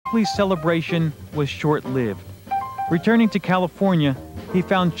Shockley's celebration was short-lived. Returning to California, he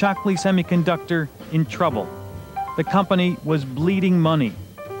found Shockley Semiconductor in trouble. The company was bleeding money,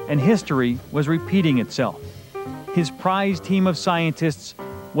 and history was repeating itself. His prized team of scientists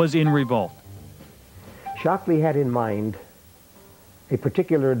was in revolt. Shockley had in mind a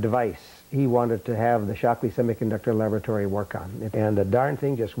particular device he wanted to have the Shockley Semiconductor Laboratory work on. And the darn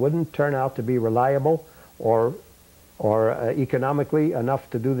thing just wouldn't turn out to be reliable or economically enough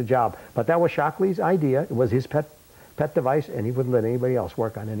to do the job. But that was Shockley's idea. It was his pet device, and he wouldn't let anybody else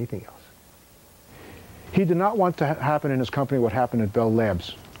work on anything else. He did not want to happen in his company what happened at Bell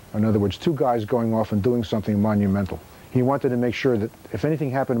Labs. In other words, two guys going off and doing something monumental. He wanted to make sure that if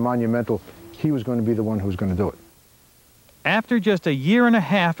anything happened monumental, he was going to be the one who was going to do it. After just a year and a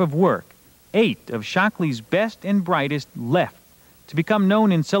half of work, 8 of Shockley's best and brightest left to become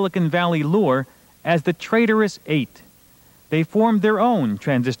known in Silicon Valley lore as the Traitorous 8. They formed their own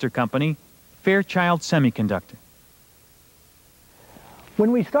transistor company, Fairchild Semiconductor.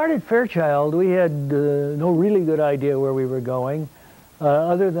 When we started Fairchild, we had no really good idea where we were going,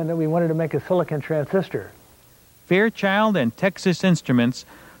 other than that we wanted to make a silicon transistor. Fairchild and Texas Instruments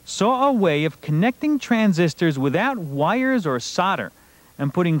saw a way of connecting transistors without wires or solder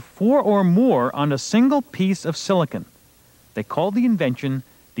and putting 4 or more on a single piece of silicon. They called the invention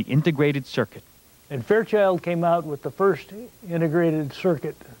the integrated circuit. And Fairchild came out with the first integrated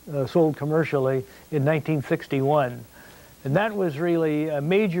circuit sold commercially in 1961. And that was really a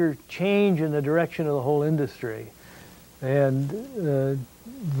major change in the direction of the whole industry. And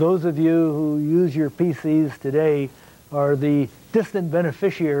those of you who use your PCs today are the distant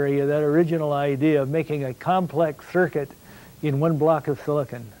beneficiary of that original idea of making a complex circuit in one block of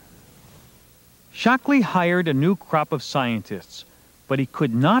silicon. Shockley hired a new crop of scientists, but he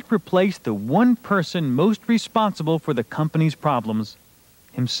could not replace the one person most responsible for the company's problems,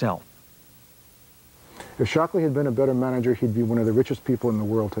 himself. If Shockley had been a better manager, he'd be one of the richest people in the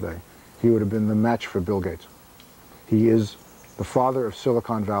world today. He would have been the match for Bill Gates. He is the father of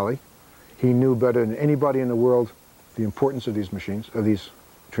Silicon Valley. He knew better than anybody in the world the importance of these machines, of these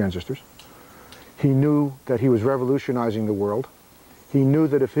transistors. He knew that he was revolutionizing the world. He knew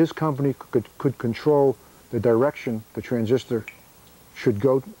that if his company could control the direction the transistor should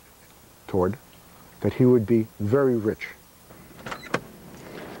go toward, that he would be very rich.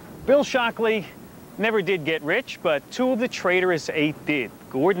 Bill Shockley never did get rich, but 2 of the Traitorous 8 did.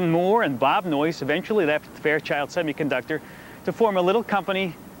 Gordon Moore and Bob Noyce eventually left Fairchild Semiconductor to form a little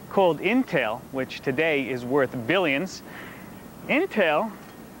company called Intel, which today is worth billions. Intel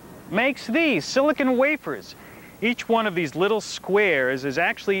makes these silicon wafers. Each one of these little squares is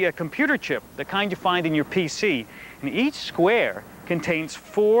actually a computer chip, the kind you find in your PC. And each square contains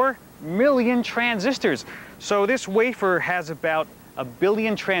 4 million transistors. So this wafer has about 1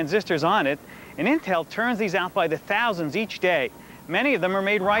 billion transistors on it, and Intel turns these out by the thousands each day. Many of them are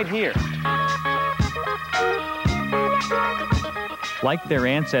made right here. Like their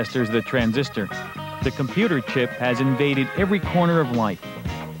ancestors, the transistor, the computer chip has invaded every corner of life.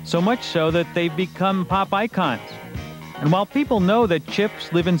 So much so that they've become pop icons. And while people know that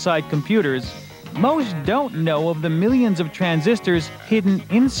chips live inside computers, most don't know of the millions of transistors hidden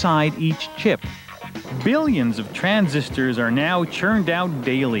inside each chip. Billions of transistors are now churned out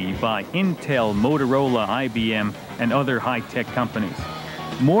daily by Intel, Motorola, IBM, and other high-tech companies.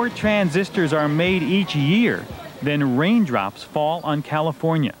 More transistors are made each year than raindrops fall on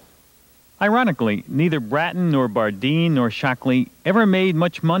California. Ironically, neither Bratton nor Bardeen nor Shockley ever made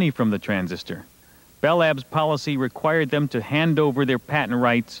much money from the transistor. Bell Labs' policy required them to hand over their patent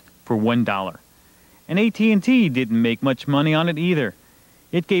rights for $1. And AT&T didn't make much money on it either.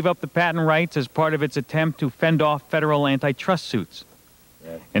 It gave up the patent rights as part of its attempt to fend off federal antitrust suits.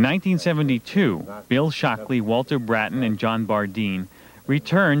 In 1972, Bill Shockley, Walter Bratton, and John Bardeen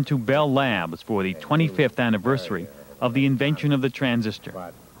returned to Bell Labs for the 25th anniversary of the invention of the transistor.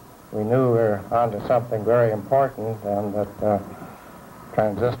 We knew we were onto something very important, and that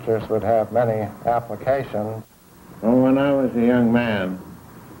transistors would have many applications. Well, when I was a young man,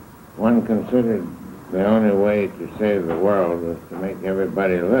 one considered the only way to save the world was to make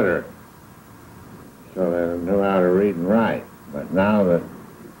everybody literate so that they knew how to read and write. But now that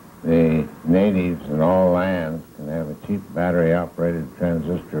the natives in all lands can have a cheap battery-operated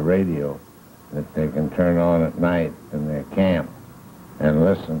transistor radio that they can turn on at night in their camp and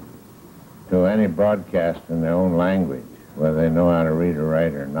listen to any broadcast in their own language, whether they know how to read or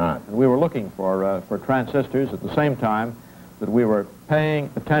write or not. We were looking for transistors at the same time that we were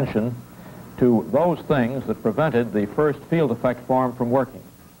paying attention to those things that prevented the first field effect form from working.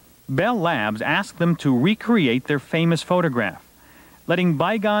 Bell Labs asked them to recreate their famous photograph. Letting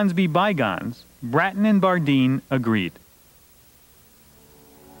bygones be bygones, Brattain and Bardeen agreed.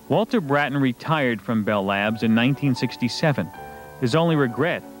 Walter Brattain retired from Bell Labs in 1967. His only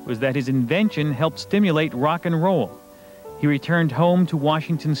regret was that his invention helped stimulate rock and roll. He returned home to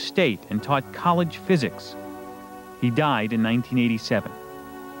Washington State and taught college physics. He died in 1987.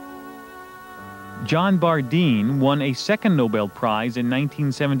 John Bardeen won a second Nobel Prize in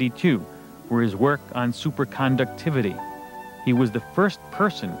 1972 for his work on superconductivity. He was the first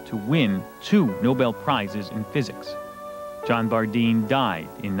person to win 2 Nobel Prizes in physics. John Bardeen died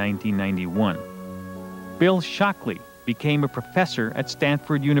in 1991. Bill Shockley became a professor at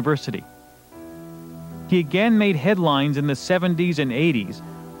Stanford University. He again made headlines in the 70s and 80s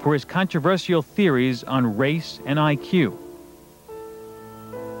for his controversial theories on race and IQ.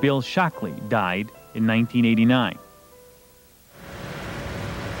 Bill Shockley died in 1989.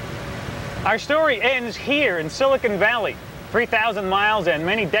 Our story ends here in Silicon Valley, 3,000 miles and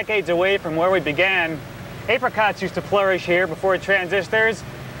many decades away from where we began. Apricots used to flourish here before transistors,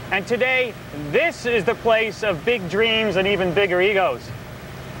 and today, this is the place of big dreams and even bigger egos.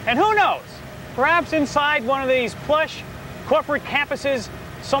 And who knows, perhaps inside one of these plush corporate campuses,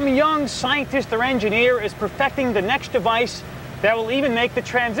 some young scientist or engineer is perfecting the next device that will even make the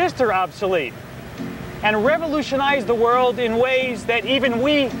transistor obsolete and revolutionize the world in ways that even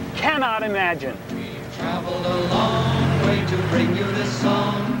we cannot imagine. We've traveled a long way to bring you this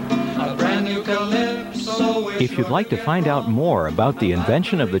song, a brand new calypso. If you'd like to find out more about the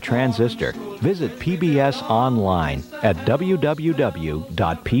invention of the transistor, visit PBS online at www.pbs.org.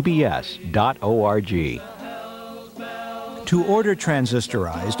 To order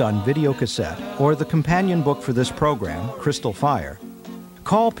Transistorized on video cassette or the companion book for this program, Crystal Fire,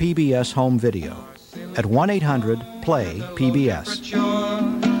 call PBS Home Video at 1-800-PLAY-PBS.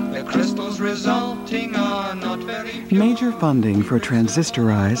 The crystals resulting are not very pure. Major funding for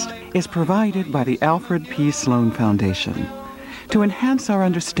Transistorized is provided by the Alfred P. Sloan Foundation to enhance our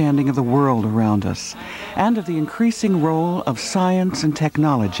understanding of the world around us and of the increasing role of science and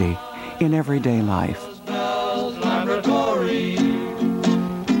technology in everyday life. Laboratory.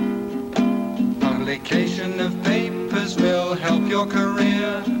 Publication of papers will help your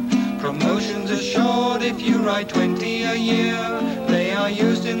career. Promotions assured if you write 20 a year. They are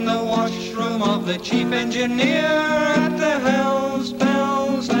used in the washroom of the chief engineer at the Hells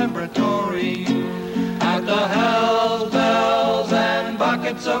Bells Laboratory. At the Hells Bells and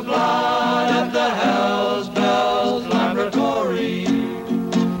buckets of blood at the Hells Bells Laboratory.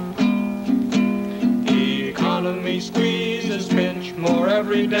 Economy squeezes pinch more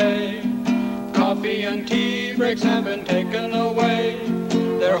every day. Coffee and tea breaks have been taken away.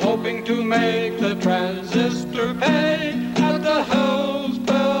 They're hoping to make the transistor pay at the Hells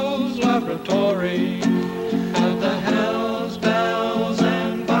Bells Laboratory. At the Hells Bells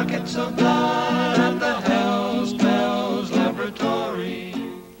and buckets of blood at the Hells Bells Laboratory.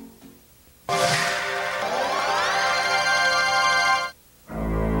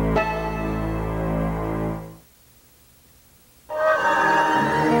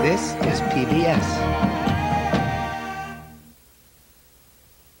 This is PBS.